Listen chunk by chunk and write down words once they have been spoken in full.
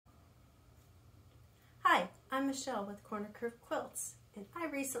I'm Michelle with Corner Curve Quilts, and I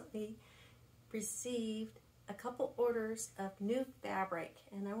recently received a couple orders of new fabric,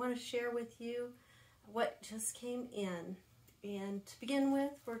 and I want to share with you what just came in. And to begin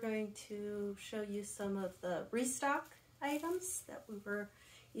with, we're going to show you some of the restock items that we were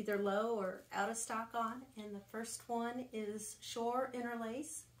either low or out of stock on. And the first one is Shore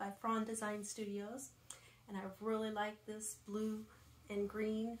Interlace by Fawn Design Studios, and I really like this blue and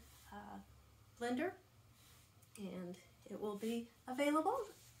green blender, and it will be available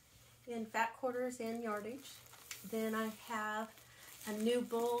in fat quarters and yardage. Then I have a new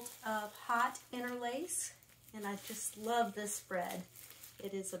bolt of hot interlace, and I just love this spread.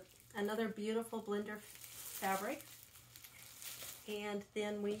 It is another beautiful blender fabric. And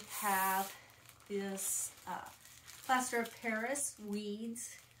then we have this plaster of Paris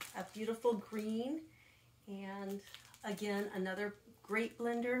weeds, a beautiful green, and again another great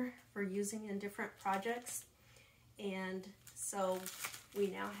blender for using in different projects. And so we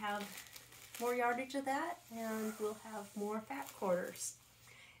now have more yardage of that, and we'll have more fat quarters.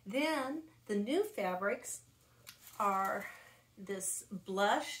 Then the new fabrics are this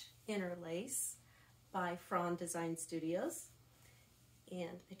blush interlace by Fawn Design Studios,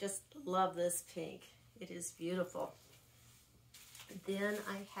 and I just love this pink. It is beautiful. Then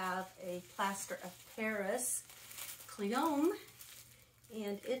I have a plaster of Paris Cleome,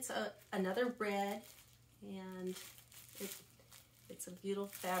 and it's another red, and it's a beautiful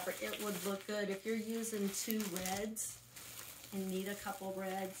fabric. It would look good if you're using two reds and need a couple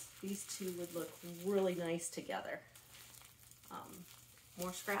reds. These two would look really nice together.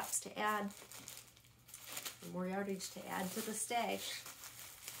 More scraps to add, and more yardage to add to the stash,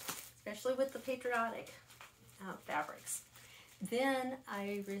 especially with the patriotic fabrics. Then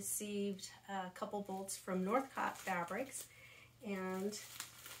I received a couple bolts from Northcott Fabrics, and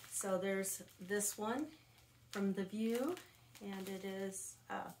so there's this one from The View, and it is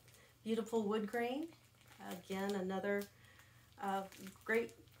beautiful wood grain. Again, another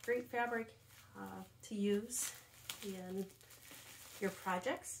great fabric to use in your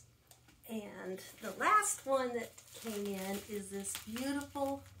projects. And the last one that came in is this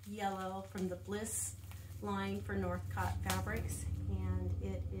beautiful yellow from the Bliss line for Northcott Fabrics, and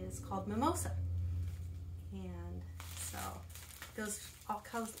it is called Mimosa. And so it goes all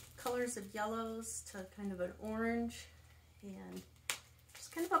colors of yellows to kind of an orange, and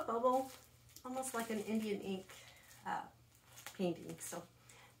just kind of a bubble, almost like an Indian ink painting. So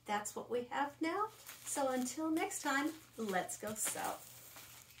that's what we have now. So until next time, let's go sew.